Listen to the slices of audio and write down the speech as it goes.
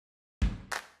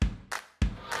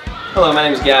Hello, my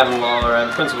name is Gavin Lawler.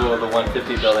 I'm principal of the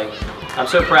 150 building. I'm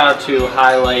so proud to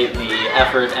highlight the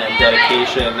effort and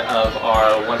dedication of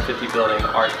our 150 building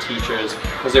art teachers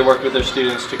as they worked with their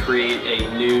students to create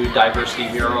a new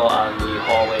diversity mural on the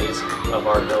hallways of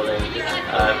our building.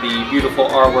 The beautiful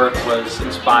artwork was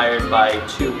inspired by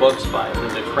two books by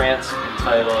Linda Krantz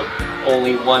entitled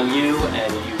Only One You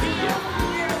and You Be You.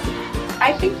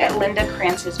 I think that Linda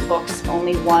Krantz's books,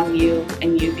 Only One You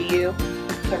and You Be You,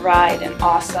 provide an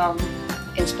awesome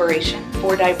inspiration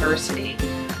for diversity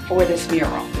for this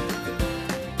mural.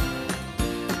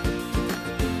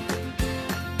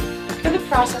 For the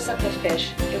process of the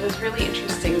fish, it was really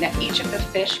interesting that each of the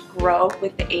fish grow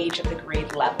with the age of the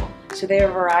grade level. So there are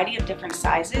a variety of different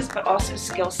sizes, but also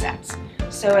skill sets.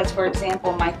 So as for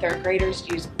example, my third graders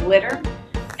used glitter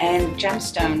and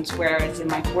gemstones, whereas in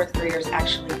my fourth graders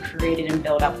actually created and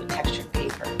built up with textured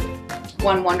paper.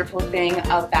 One wonderful thing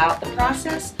about the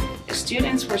process, the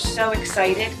students were so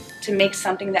excited to make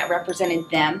something that represented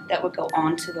them that would go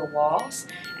onto the walls,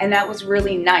 and that was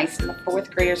really nice. And the fourth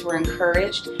graders were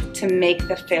encouraged to make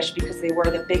the fish, because they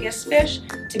were the biggest fish,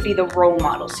 to be the role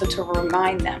models, so to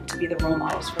remind them to be the role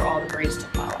models for all the grades to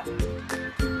follow.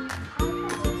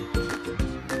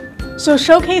 So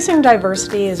showcasing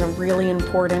diversity is a really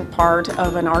important part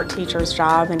of an art teacher's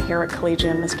job, and here at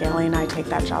Collegium, Ms. Gailey and I take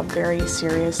that job very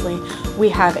seriously. We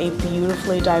have a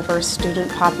beautifully diverse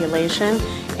student population,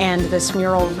 and this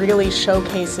mural really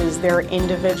showcases their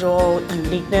individual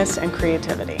uniqueness and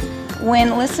creativity.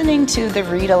 When listening to the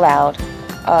read aloud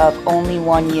of Only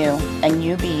One You and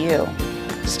You Be You,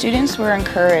 students were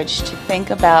encouraged to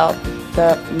think about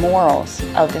the morals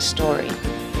of the story,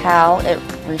 how it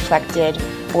reflected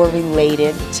or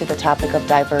related to the topic of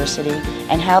diversity,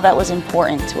 and how that was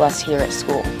important to us here at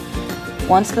school.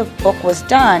 Once the book was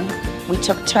done, we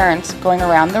took turns going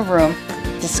around the room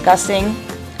discussing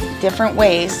different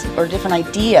ways or different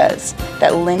ideas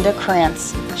that Linda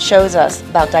Krantz shows us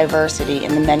about diversity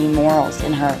in the many morals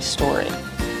in her story.